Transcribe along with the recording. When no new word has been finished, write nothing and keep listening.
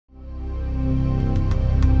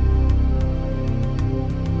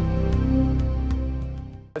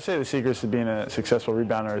I'd say the secret to being a successful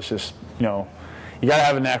rebounder is just, you got to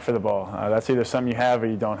have a knack for the ball. That's either something you have or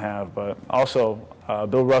you don't have. But also,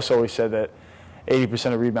 Bill Russ always said that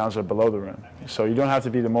 80% of rebounds are below the rim. So you don't have to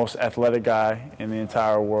be the most athletic guy in the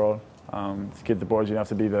entire world to get the boards. You don't have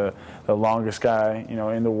to be the longest guy,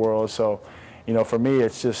 in the world. So, for me,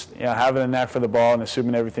 it's just having a knack for the ball and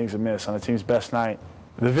assuming everything's a miss on the team's best night.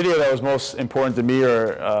 The video that was most important to me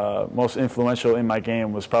or most influential in my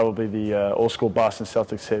game was probably the old school Boston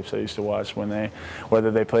Celtics tapes I used to watch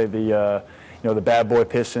whether they played the the bad boy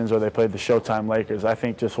Pistons or they played the Showtime Lakers. I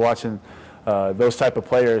think just watching those type of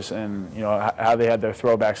players and how they had their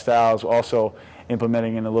throwback styles, also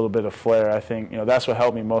implementing in a little bit of flair. I think that's what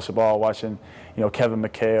helped me most of all, watching Kevin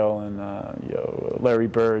McHale and Larry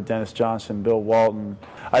Bird, Dennis Johnson, Bill Walton.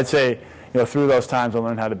 I'd say through those times I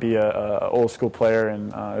learned how to be a old school player,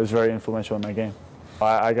 and it was very influential in my game.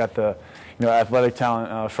 I got the athletic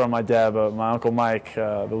talent from my dad, but my Uncle Mike,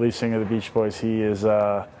 the lead singer of the Beach Boys, he is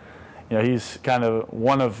he's kind of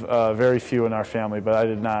one of very few in our family, but I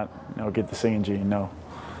did not get the singing gene, no.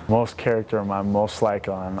 Most character am I most like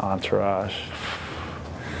on Entourage?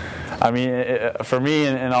 I mean, for me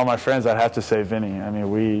and all my friends, I'd have to say Vinny. I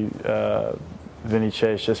mean, Vinny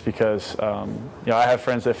Chase, just because I have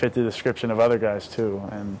friends that fit the description of other guys too,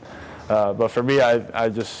 and but for me,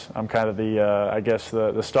 I'm kind of I guess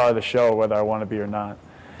the star of the show, whether I want to be or not.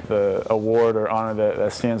 The award or honor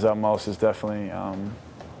that stands out most is definitely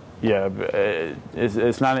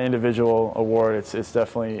it's not an individual award. It's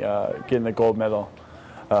definitely getting the gold medal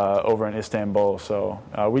over in Istanbul. So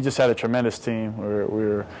we just had a tremendous team. We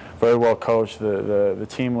were very well coached. The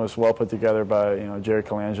team was well put together by Jerry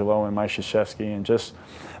Colangelo and Mike Krzyzewski, and just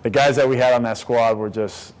the guys that we had on that squad were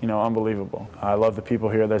just unbelievable. I love the people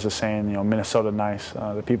here. There's a saying, Minnesota nice.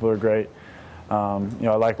 The people are great. I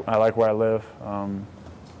like where I live.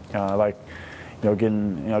 I like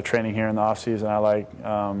getting training here in the off season. I like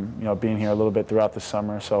being here a little bit throughout the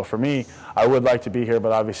summer. So for me, I would like to be here,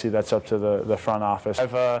 but obviously that's up to the front office.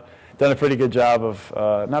 I've done a pretty good job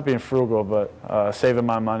of not being frugal, but saving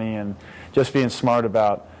my money and just being smart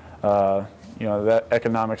about that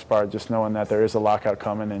economics part. Just knowing that there is a lockout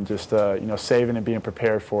coming and just saving and being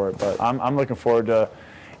prepared for it. But I'm looking forward to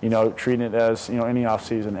treating it as any off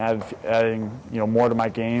season, adding more to my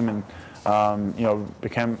game and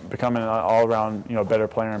becoming an all-around better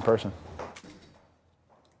player in person.